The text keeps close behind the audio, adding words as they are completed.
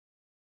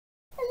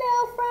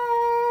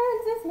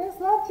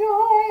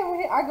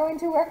are going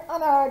to work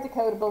on our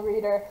decodable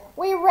reader.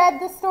 We read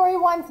the story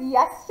once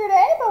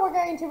yesterday, but we're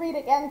going to read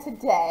again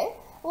today.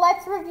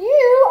 Let's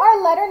review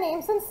our letter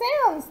names and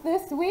sounds.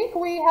 This week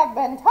we have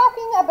been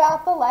talking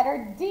about the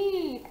letter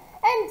D,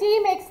 and D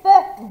makes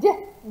the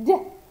D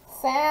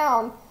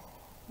sound.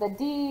 The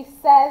D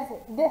says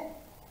D,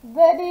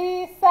 the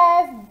D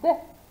says D.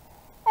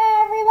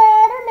 Every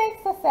letter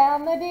makes a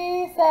sound. The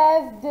D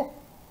says D.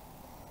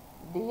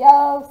 The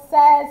O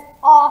says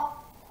ah.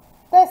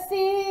 The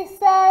C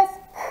says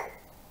k.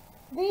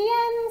 The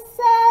N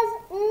says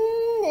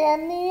n,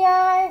 and the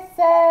I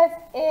says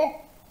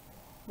I.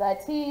 The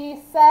T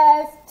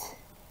says t.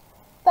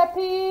 The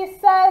P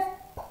says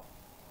p.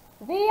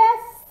 The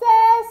S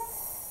says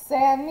s,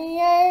 and the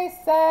A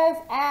says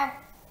ah.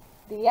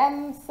 The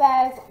M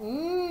says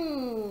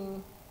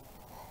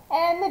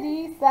and the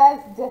D says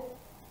d.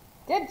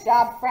 Good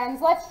job,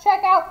 friends. Let's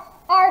check out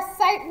our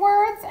sight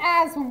words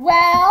as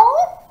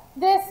well.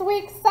 This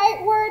week's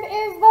sight word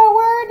is the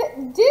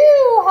word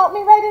do. Help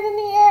me write it in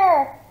the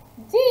air.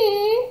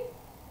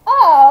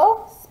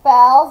 D-O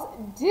spells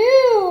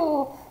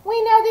do.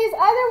 We know these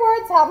other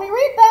words. Help me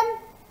read them.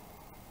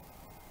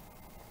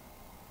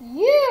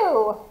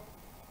 You.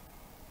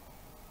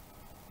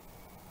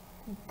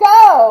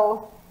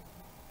 Go.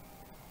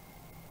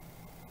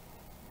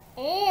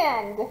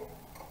 And.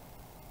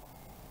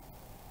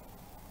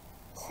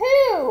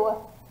 To.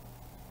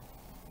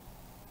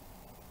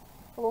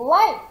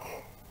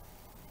 Like.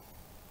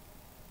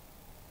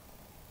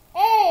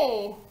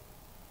 A.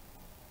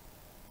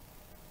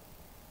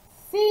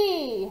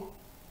 See.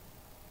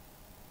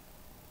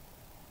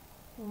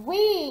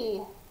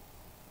 We.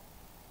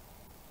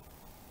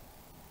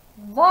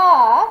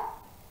 The.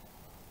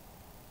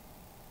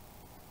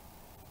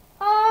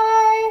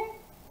 I.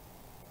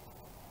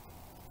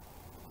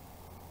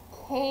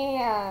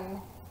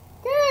 Can.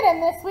 Good,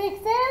 and this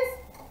week's is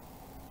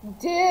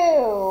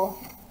do.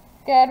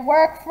 Good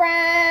work,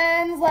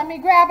 friends. Let me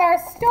grab our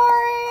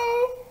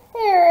story.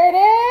 Here it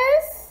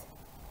is.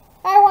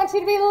 I want you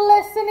to be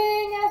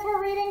listening as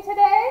we're reading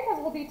today because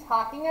we'll be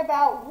talking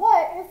about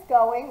what is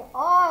going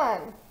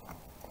on.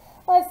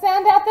 Let's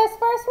sound out this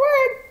first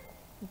word.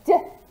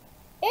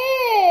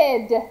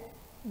 D-id.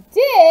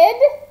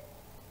 Did.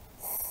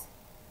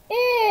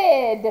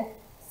 S-id.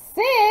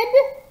 Sid.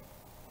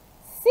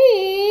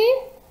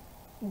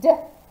 See-d.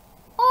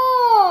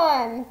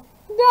 On.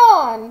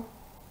 Dawn.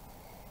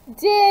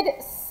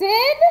 Did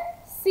Sid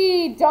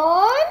see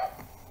Dawn?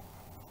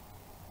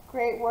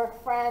 Great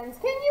work, friends.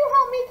 Can you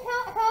help me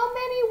count how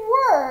many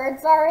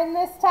words are in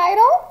this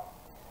title?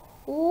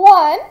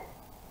 1,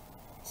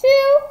 2,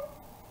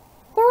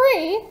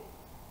 3,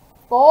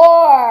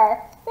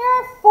 4. There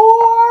are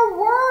 4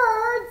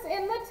 words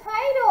in the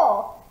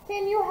title.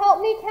 Can you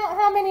help me count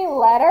how many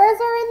letters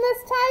are in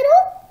this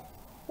title?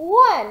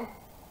 1,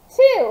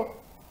 2,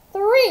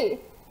 3,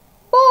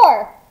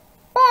 4,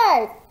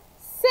 5,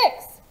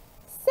 6,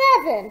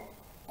 7,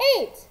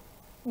 8,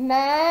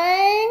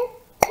 9,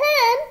 10,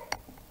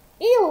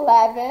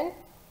 11,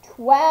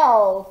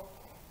 12.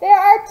 There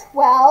are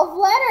 12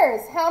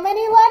 letters. How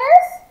many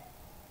letters?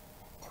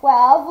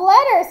 12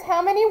 letters.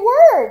 How many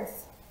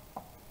words?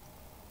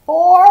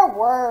 4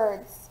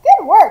 words.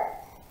 Good work.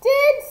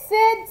 Did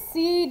Sid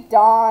see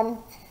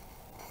Dawn?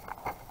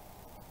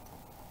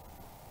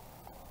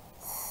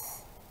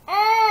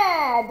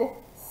 Add.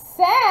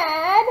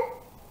 Sad.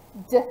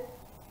 D.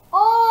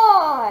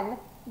 On.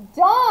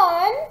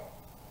 Dawn.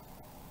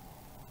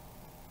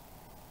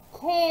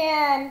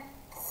 Can.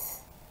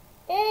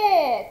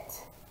 It.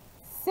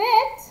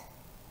 Sit.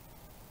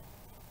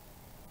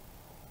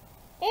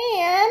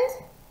 And,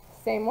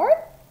 same word,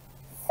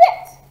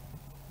 sit.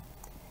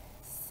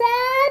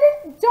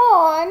 Sad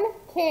Dawn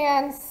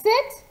can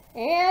sit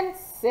and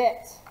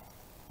sit.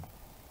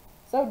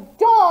 So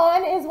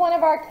Dawn is one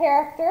of our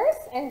characters,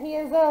 and he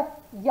is a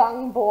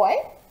young boy.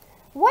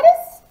 What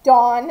is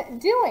Dawn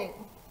doing?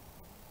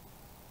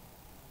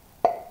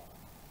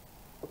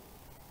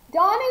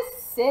 Dawn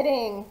is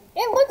sitting.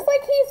 It looks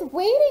like he's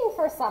waiting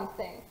for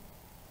something.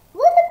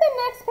 Look at the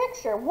next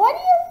picture. What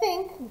do you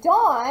think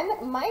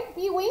Dawn might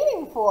be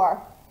waiting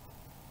for?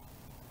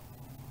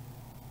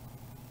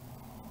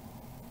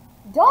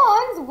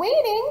 Dawn's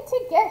waiting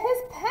to get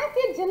his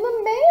package in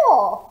the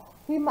mail.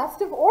 He must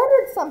have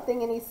ordered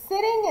something and he's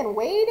sitting and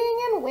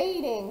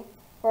waiting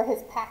for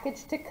his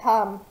package to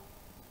come.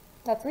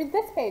 Let's read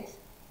this page.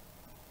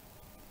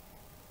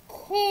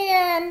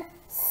 Can,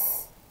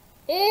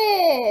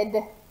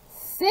 id,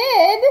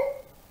 Sid,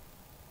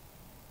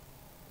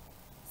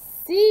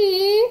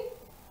 see,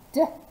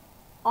 d,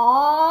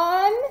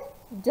 on,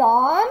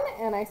 Dawn,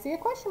 and I see a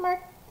question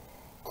mark.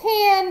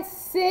 Can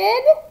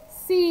Sid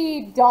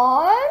see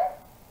Dawn?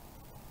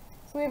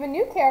 So we have a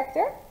new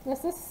character.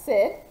 This is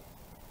Sid.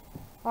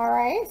 All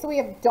right, so we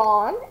have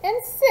Dawn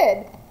and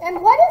Sid.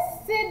 And what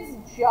is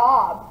Sid's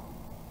job?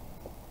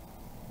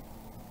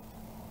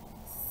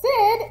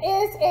 Sid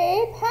is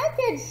a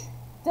package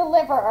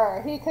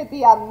deliverer. He could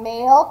be a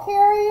mail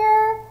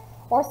carrier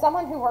or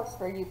someone who works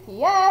for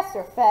UPS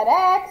or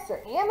FedEx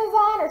or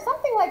Amazon or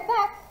something like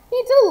that.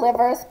 He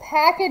delivers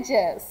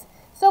packages.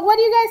 So what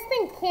do you guys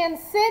think? Can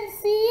Sid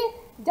see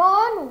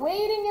Don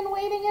waiting and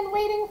waiting and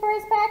waiting for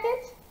his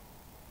package?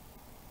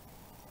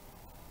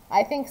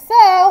 I think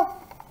so.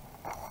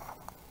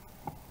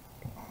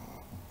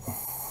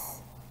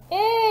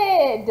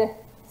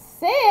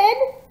 Sid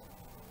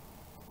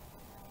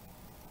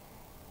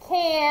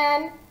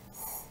can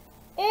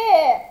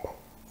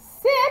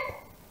sip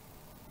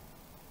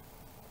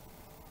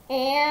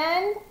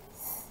and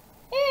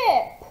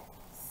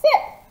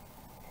sip.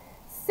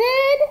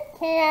 Sid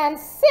can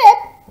sip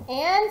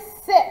and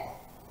sip.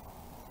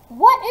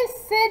 What is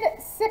Sid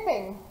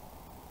sipping?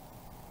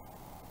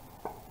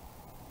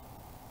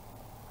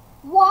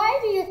 Why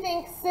do you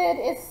think Sid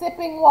is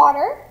sipping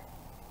water?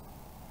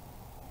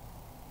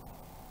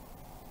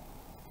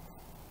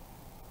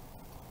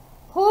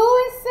 Who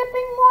is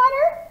sipping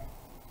water?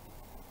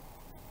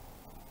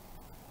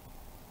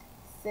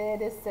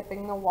 Sid is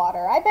sipping the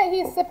water. I bet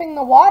he's sipping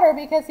the water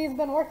because he's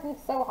been working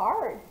so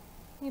hard.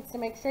 He needs to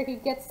make sure he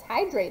gets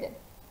hydrated.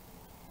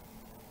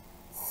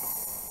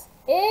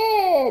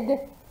 Sid,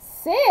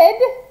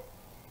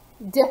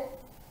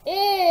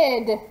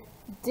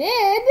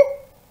 did,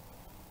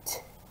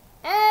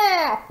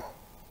 tap,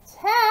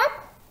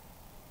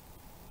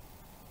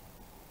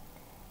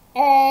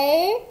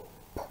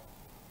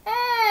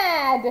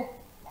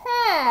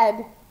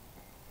 pad.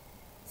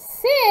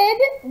 Sid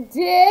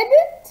did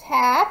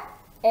tap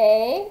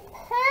a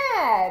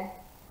pad.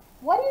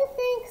 What do you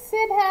think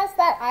Sid has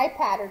that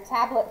iPad or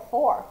tablet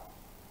for?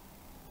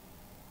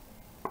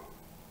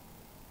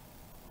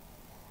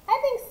 I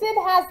think Sid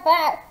has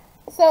that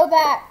so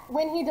that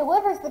when he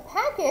delivers the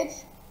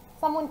package,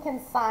 someone can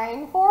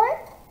sign for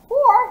it,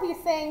 or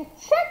he's saying,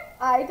 check,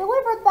 I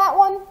delivered that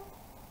one.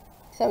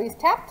 So he's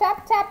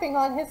tapping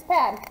on his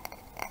pad.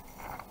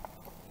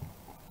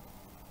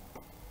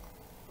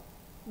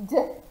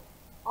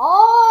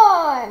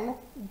 On.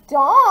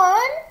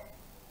 Dawn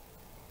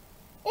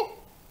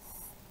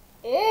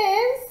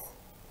is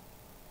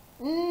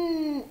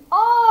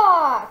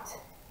ought,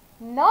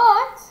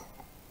 not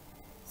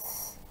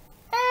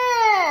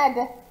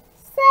sad.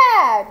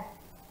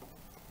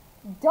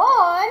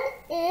 Dawn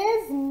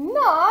is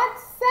not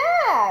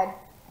sad.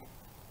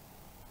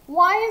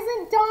 Why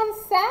isn't Dawn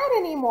sad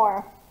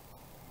anymore?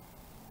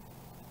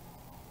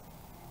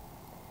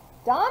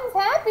 Don's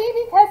happy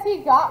because he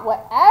got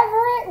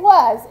whatever it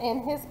was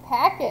in his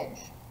package.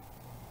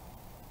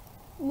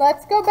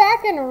 Let's go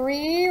back and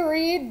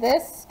reread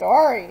this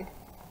story.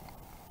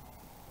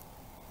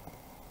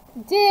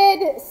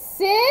 Did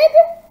Sid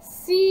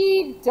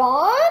see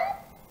Don?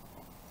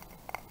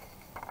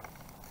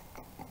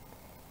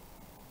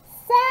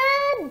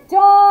 Sad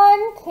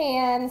Don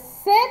can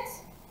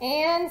sit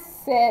and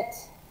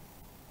sit.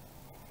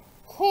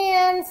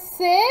 Can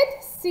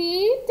Sid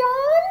see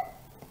Don?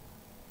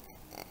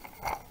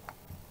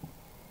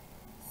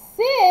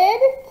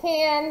 Sid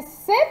can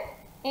sip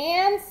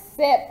and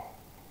sip.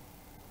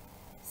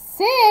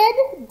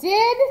 Sid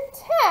did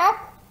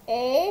tap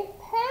a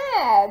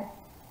pad.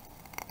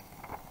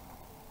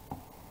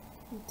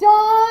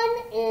 Don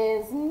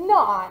is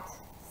not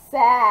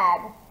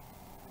sad.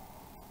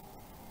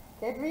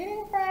 Good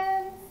reading,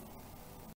 friends.